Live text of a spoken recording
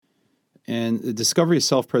And the discovery of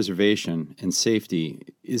self-preservation and safety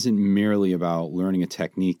isn't merely about learning a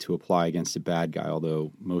technique to apply against a bad guy,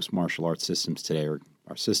 although most martial arts systems today are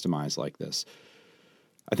systemized like this.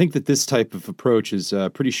 I think that this type of approach is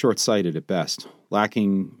pretty short-sighted at best,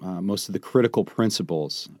 lacking most of the critical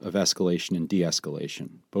principles of escalation and de-escalation,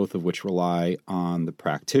 both of which rely on the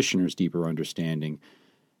practitioner's deeper understanding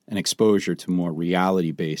and exposure to more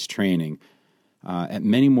reality-based training at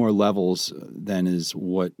many more levels than is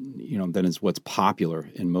what's popular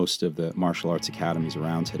in most of the martial arts academies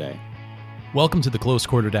around today. Welcome to the Close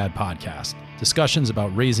Quarter Dad podcast, discussions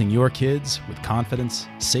about raising your kids with confidence,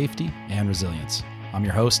 safety, and resilience. I'm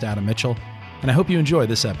your host, Adam Mitchell, and I hope you enjoy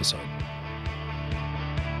this episode.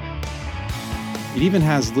 It even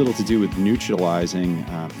has little to do with neutralizing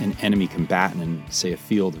an enemy combatant in, say, a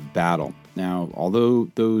field of battle. Now, although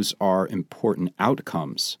those are important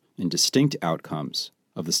outcomes and distinct outcomes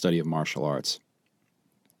of the study of martial arts,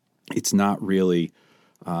 it's not really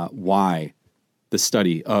why the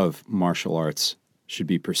study of martial arts should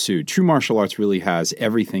be pursued. True martial arts really has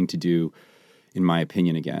everything to do, in my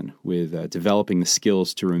opinion, again, with developing the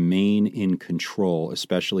skills to remain in control,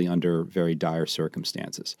 especially under very dire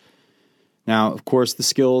circumstances. Now, of course, the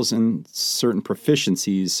skills and certain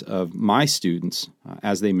proficiencies of my students,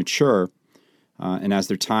 as they mature and as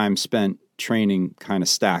their time spent training kind of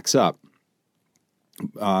stacks up,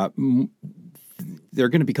 they're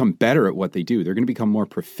going to become better at what they do. They're going to become more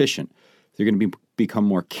proficient. They're going to become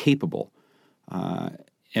more capable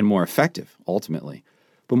and more effective, ultimately.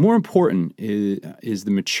 But more important is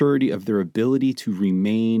the maturity of their ability to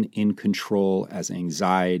remain in control as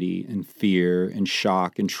anxiety and fear and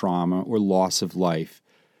shock and trauma or loss of life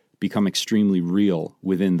become extremely real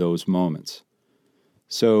within those moments.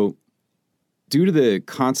 So, due to the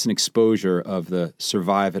constant exposure of the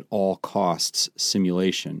survive at all costs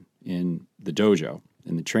simulation in the dojo,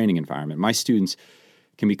 in the training environment, my students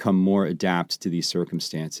can become more adept to these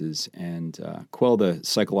circumstances and quell the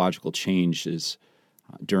psychological changes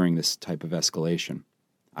during this type of escalation.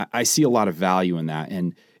 I see a lot of value in that,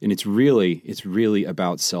 and it's really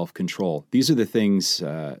about self-control. These are the things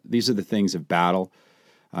of battle,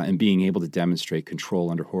 and being able to demonstrate control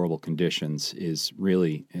under horrible conditions is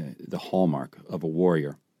really the hallmark of a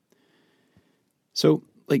warrior. So,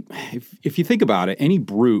 if you think about it, any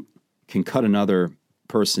brute can cut another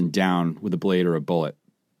person down with a blade or a bullet,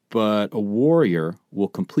 but a warrior will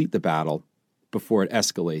complete the battle before it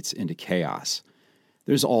escalates into chaos.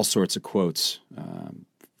 There's all sorts of quotes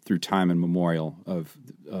through time immemorial of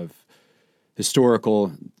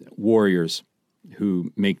historical warriors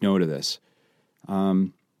who make note of this.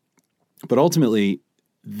 But ultimately,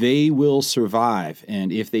 they will survive,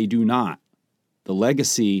 and if they do not, the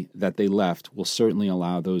legacy that they left will certainly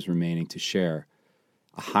allow those remaining to share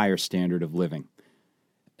a higher standard of living.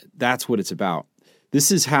 That's what it's about.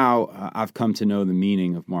 This is how I've come to know the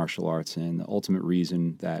meaning of martial arts and the ultimate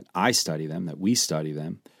reason that I study them, that we study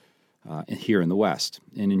them here in the West.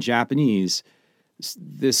 And in Japanese,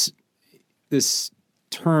 this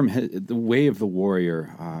term, the way of the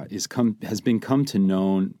warrior, has been come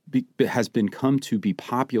to be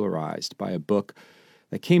popularized by a book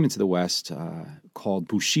that came into the West called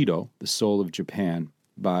Bushido, The Soul of Japan,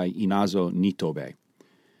 by Inazo Nitobe.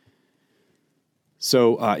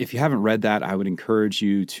 So if you haven't read that, I would encourage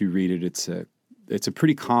you to read it. It's a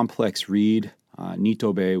pretty complex read.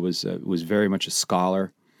 Nitobe was very much a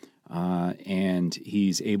scholar, and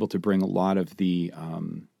he's able to bring a lot of the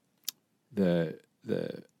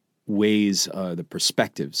ways, the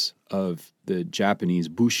perspectives of the Japanese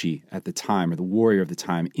bushi at the time, or the warrior of the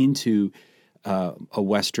time, into a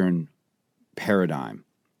Western paradigm.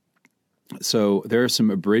 So there are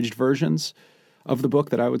some abridged versions of the book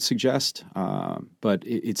that I would suggest, but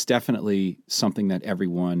it's definitely something that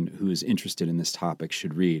everyone who is interested in this topic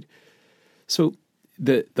should read. So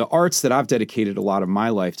the arts that I've dedicated a lot of my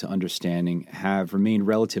life to understanding have remained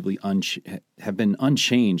have been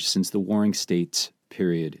unchanged since the Warring States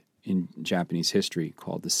period in Japanese history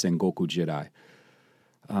called the Sengoku Jidai.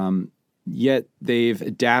 Yet they've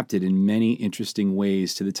adapted in many interesting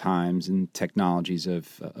ways to the times and technologies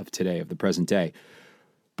of today, of the present day.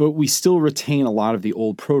 But we still retain a lot of the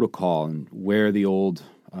old protocol and wear the old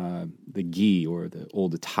the gi or the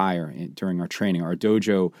old attire during our training. Our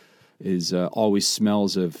dojo is always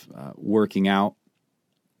smells of working out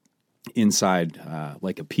inside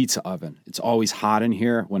like a pizza oven. It's always hot in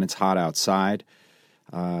here when it's hot outside.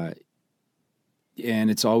 And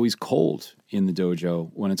it's always cold in the dojo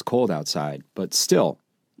when it's cold outside. But still,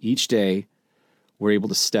 each day, we're able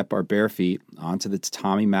to step our bare feet onto the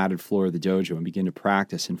tatami matted floor of the dojo and begin to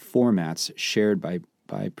practice in formats shared by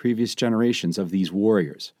previous generations of these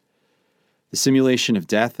warriors. The simulation of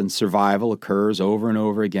death and survival occurs over and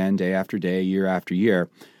over again, day after day, year after year,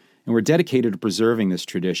 and we're dedicated to preserving this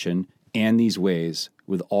tradition and these ways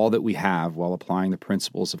with all that we have while applying the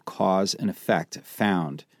principles of cause and effect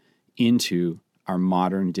found into our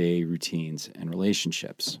modern day routines and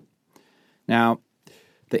relationships. Now,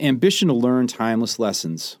 the ambition to learn timeless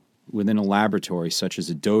lessons within a laboratory such as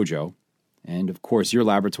a dojo, and of course your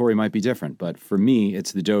laboratory might be different, but for me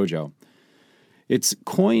it's the dojo. It's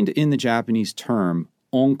coined in the Japanese term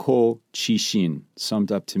onko chishin,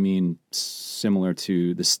 summed up to mean similar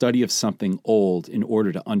to the study of something old in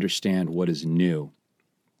order to understand what is new.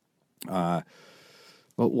 But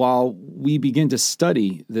while we begin to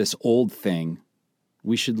study this old thing,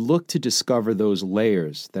 we should look to discover those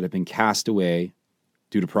layers that have been cast away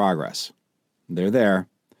due to progress. They're there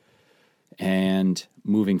and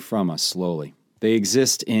moving from us slowly. They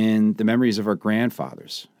exist in the memories of our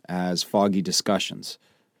grandfathers as foggy discussions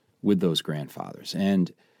with those grandfathers.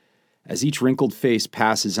 And as each wrinkled face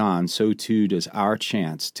passes on, so too does our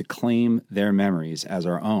chance to claim their memories as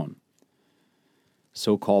our own.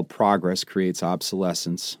 So-called progress creates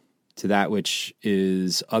obsolescence to that which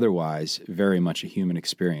is otherwise very much a human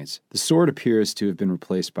experience. The sword appears to have been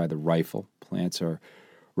replaced by the rifle. Plants are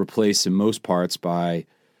replaced in most parts by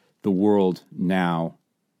the world now.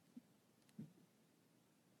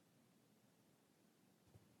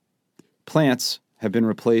 Plants have been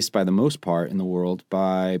replaced by the most part in the world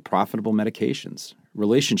by profitable medications.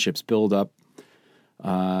 Relationships build up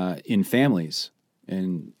in families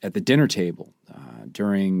and at the dinner table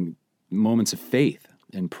during moments of faith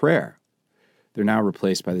and prayer. They're now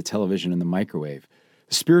replaced by the television and the microwave.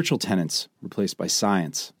 The spiritual tenets replaced by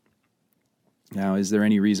science. Now, is there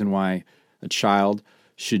any reason why a child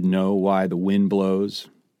should know why the wind blows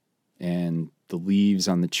and the leaves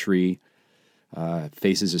on the tree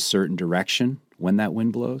faces a certain direction when that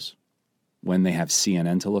wind blows, when they have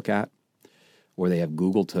CNN to look at, or they have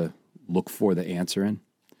Google to look for the answer in?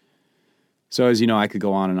 So as you know, I could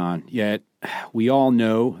go on and on, yet we all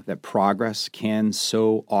know that progress can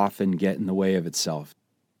so often get in the way of itself.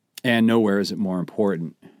 And nowhere is it more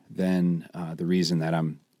important than the reason that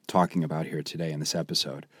I'm talking about here today in this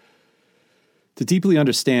episode. To deeply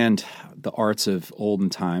understand the arts of olden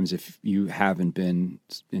times, if you haven't been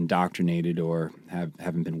indoctrinated or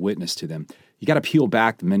haven't been witness to them, you got to peel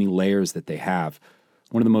back the many layers that they have.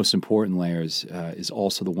 One of the most important layers is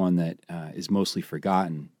also the one that is mostly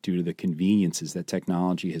forgotten due to the conveniences that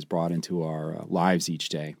technology has brought into our lives each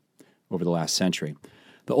day over the last century.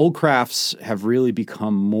 The old crafts have really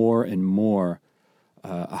become more and more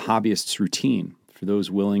a hobbyist's routine for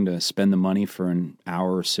those willing to spend the money for an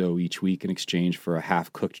hour or so each week in exchange for a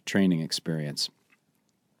half-cooked training experience.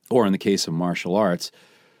 Or in the case of martial arts,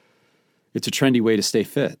 it's a trendy way to stay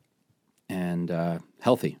fit and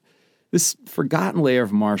healthy. This forgotten layer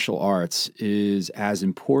of martial arts is as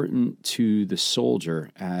important to the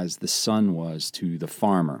soldier as the sun was to the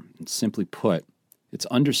farmer. And simply put, it's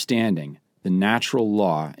understanding the natural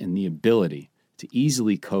law and the ability to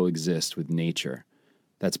easily coexist with nature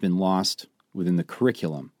that's been lost within the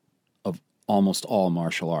curriculum of almost all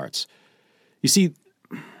martial arts. You see,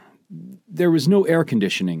 there was no air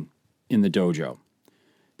conditioning in the dojo.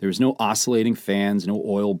 There was no oscillating fans, no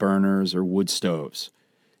oil burners or wood stoves.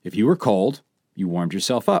 If you were cold, you warmed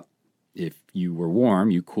yourself up. If you were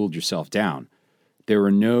warm, you cooled yourself down. There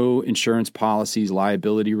were no insurance policies,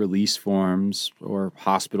 liability release forms, or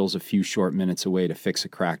hospitals a few short minutes away to fix a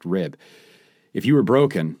cracked rib. If you were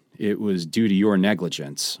broken, it was due to your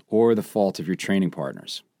negligence or the fault of your training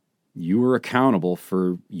partners. You were accountable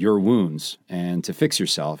for your wounds and to fix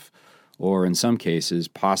yourself, or in some cases,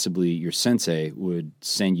 possibly your sensei would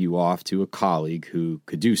send you off to a colleague who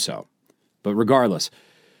could do so. But regardless,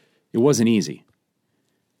 it wasn't easy.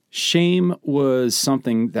 Shame was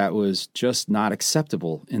something that was just not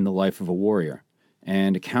acceptable in the life of a warrior,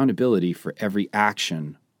 and accountability for every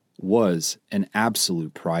action was an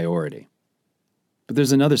absolute priority. But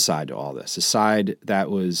there's another side to all this, a side that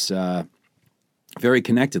was very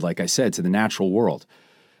connected, like I said, to the natural world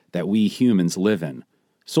that we humans live in.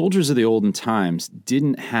 Soldiers of the olden times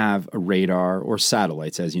didn't have a radar or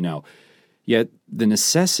satellites, as you know, yet the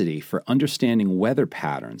necessity for understanding weather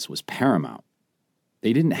patterns was paramount.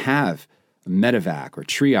 They didn't have medevac or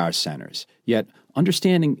triage centers, yet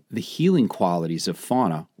understanding the healing qualities of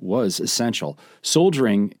fauna was essential.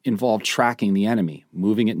 Soldiering involved tracking the enemy,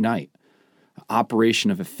 moving at night,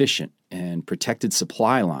 operation of efficient and protected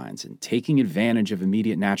supply lines, and taking advantage of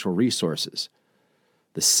immediate natural resources.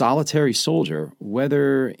 The solitary soldier,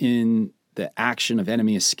 whether in the action of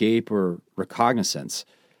enemy escape or reconnaissance,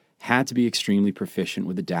 had to be extremely proficient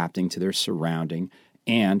with adapting to their surrounding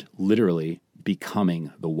and literally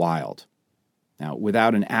becoming the wild. Now,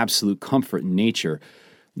 without an absolute comfort in nature,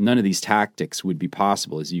 none of these tactics would be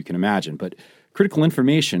possible, as you can imagine, but critical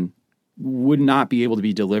information would not be able to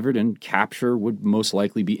be delivered, and capture would most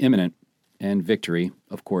likely be imminent, and victory,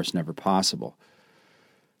 of course, never possible.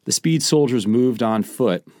 The speed soldiers moved on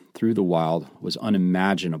foot through the wild was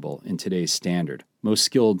unimaginable in today's standard. Most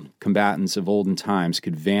skilled combatants of olden times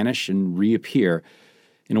could vanish and reappear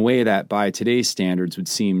in a way that by today's standards would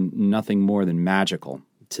seem nothing more than magical.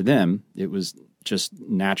 To them, it was just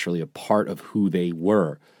naturally a part of who they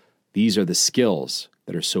were. These are the skills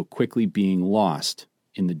that are so quickly being lost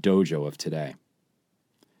in the dojo of today.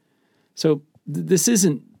 So this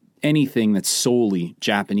isn't anything that's solely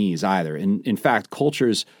Japanese either. In fact,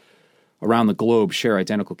 cultures around the globe share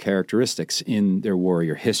identical characteristics in their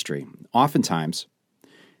warrior history. Oftentimes,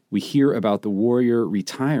 we hear about the warrior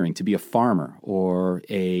retiring to be a farmer or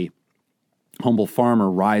a humble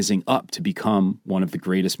farmer rising up to become one of the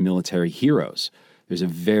greatest military heroes. There's a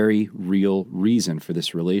very real reason for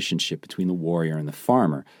this relationship between the warrior and the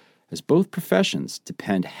farmer, as both professions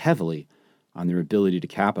depend heavily on their ability to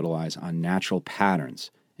capitalize on natural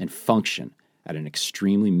patterns and function at an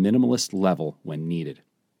extremely minimalist level when needed.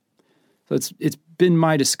 So it's been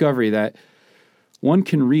my discovery that one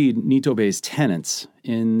can read Nitobe's tenets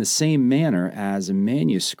in the same manner as a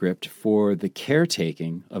manuscript for the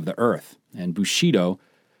caretaking of the earth. And Bushido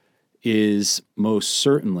is most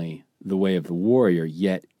certainly the way of the warrior,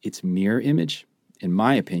 yet its mirror image, in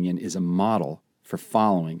my opinion, is a model for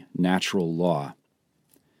following natural law.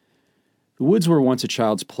 The woods were once a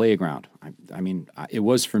child's playground. I mean, it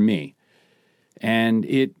was for me. And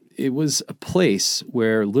it was a place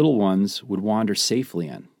where little ones would wander safely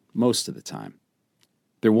in, most of the time.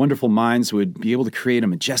 Their wonderful minds would be able to create a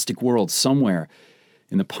majestic world somewhere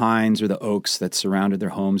in the pines or the oaks that surrounded their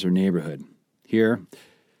homes or neighborhood. Here,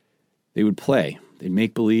 they would play, they'd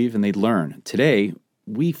make believe, and they'd learn. Today,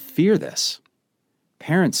 we fear this.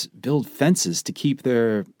 Parents build fences to keep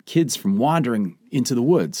their kids from wandering into the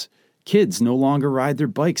woods. Kids no longer ride their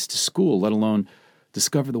bikes to school, let alone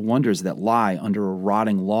discover the wonders that lie under a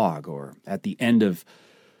rotting log or at the end of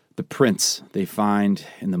the prints they find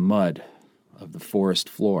in the mud of the forest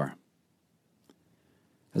floor.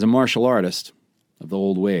 As a martial artist of the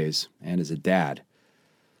old ways and as a dad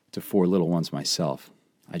to 4 little ones myself,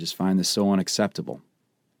 I just find this so unacceptable.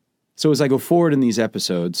 So as I go forward in these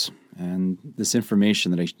episodes and this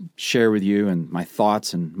information that I share with you and my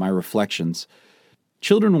thoughts and my reflections,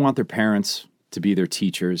 children want their parents to be their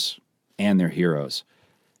teachers and their heroes.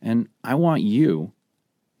 And I want you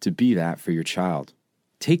to be that for your child.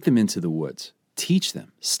 Take them into the woods. Teach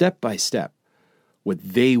them, step by step, what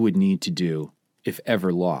they would need to do if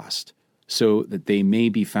ever lost, so that they may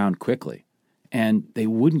be found quickly. And they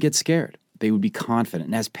wouldn't get scared. They would be confident.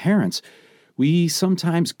 And as parents, we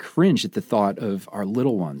sometimes cringe at the thought of our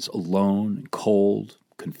little ones alone, cold,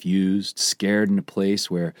 confused, scared in a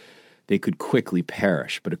place where they could quickly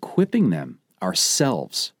perish. But equipping them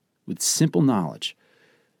ourselves with simple knowledge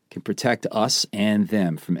can protect us and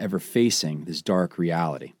them from ever facing this dark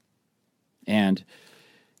reality. And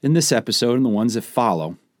in this episode and the ones that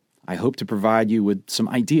follow, I hope to provide you with some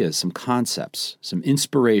ideas, some concepts, some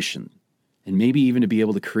inspiration, and maybe even to be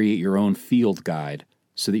able to create your own field guide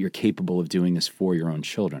so that you're capable of doing this for your own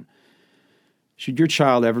children. Should your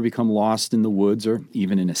child ever become lost in the woods or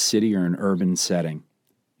even in a city or an urban setting,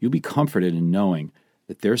 you'll be comforted in knowing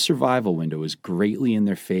that their survival window is greatly in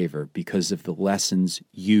their favor because of the lessons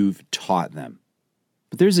you've taught them.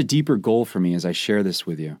 But there's a deeper goal for me as I share this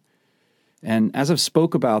with you. And as I've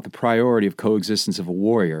spoke about the priority of coexistence of a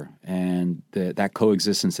warrior and that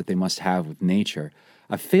coexistence that they must have with nature,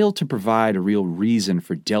 I've failed to provide a real reason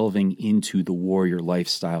for delving into the warrior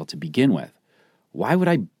lifestyle to begin with. Why would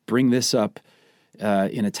I bring this up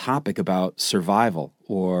in a topic about survival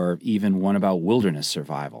or even one about wilderness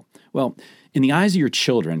survival? Well, in the eyes of your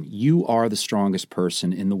children, you are the strongest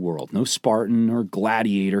person in the world. No Spartan or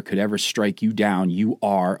gladiator could ever strike you down. You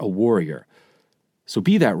are a warrior. So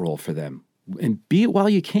be that role for them, and be it while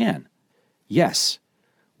you can. Yes,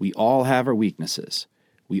 we all have our weaknesses.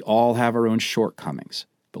 We all have our own shortcomings,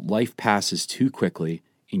 but life passes too quickly,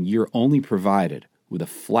 and you're only provided with a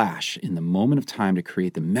flash in the moment of time to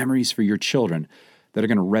create the memories for your children that are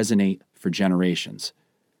going to resonate for generations.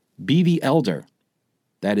 Be the elder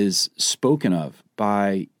that is spoken of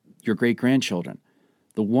by your great-grandchildren,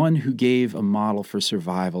 the one who gave a model for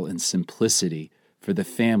survival and simplicity for the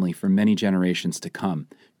family for many generations to come.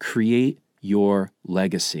 Create your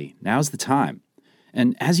legacy. Now's the time.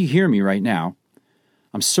 And as you hear me right now,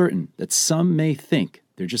 I'm certain that some may think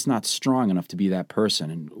They're just not strong enough to be that person.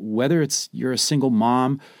 And whether it's you're a single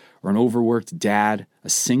mom or an overworked dad, a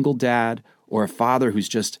single dad, or a father who's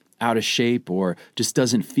just out of shape or just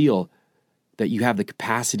doesn't feel that you have the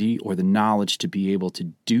capacity or the knowledge to be able to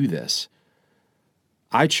do this,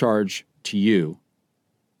 I charge to you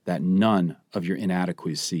that none of your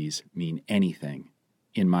inadequacies mean anything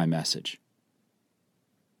in my message.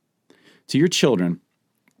 To your children,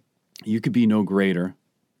 you could be no greater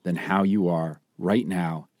than how you are right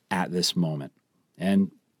now at this moment.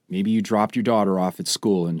 And maybe you dropped your daughter off at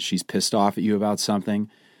school and she's pissed off at you about something.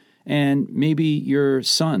 And maybe your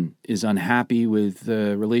son is unhappy with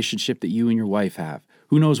the relationship that you and your wife have.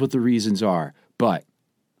 Who knows what the reasons are? But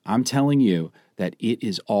I'm telling you that it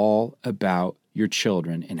is all about your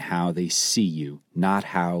children and how they see you, not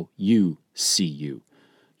how you see you.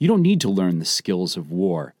 You don't need to learn the skills of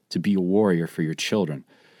war to be a warrior for your children.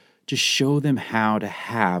 Just show them how to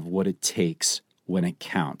have what it takes when it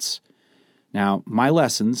counts. Now, my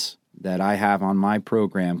lessons that I have on my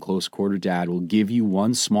program, Close Quarter Dad, will give you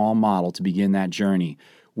one small model to begin that journey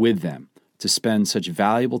with them, to spend such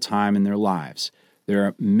valuable time in their lives. There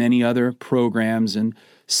are many other programs and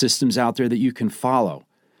systems out there that you can follow.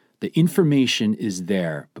 The information is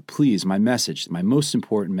there, but please, my most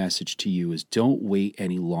important message to you is don't wait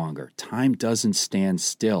any longer. Time doesn't stand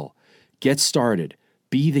still. Get started.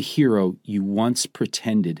 Be the hero you once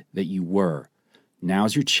pretended that you were.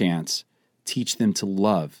 Now's your chance. Teach them to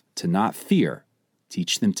love, to not fear.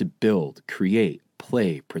 Teach them to build, create,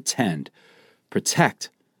 play, pretend, protect,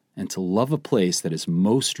 and to love a place that is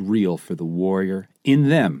most real for the warrior in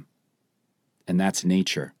them, and that's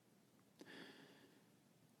nature.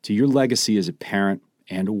 To your legacy as a parent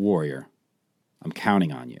and a warrior, I'm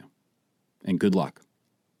counting on you. And good luck.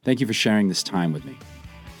 Thank you for sharing this time with me.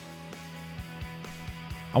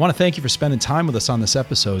 I want to thank you for spending time with us on this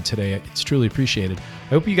episode today. It's truly appreciated. I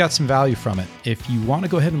hope you got some value from it. If you want to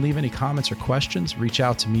go ahead and leave any comments or questions, reach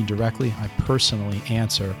out to me directly. I personally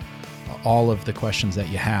answer all of the questions that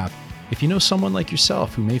you have. If you know someone like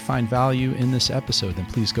yourself who may find value in this episode, then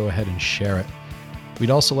please go ahead and share it. We'd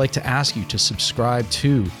also like to ask you to subscribe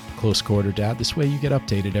to Close Quarter Dad. This way you get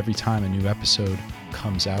updated every time a new episode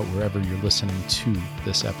comes out, wherever you're listening to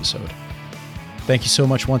this episode. Thank you so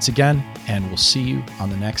much once again, and we'll see you on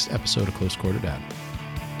the next episode of Close Quarter Dad.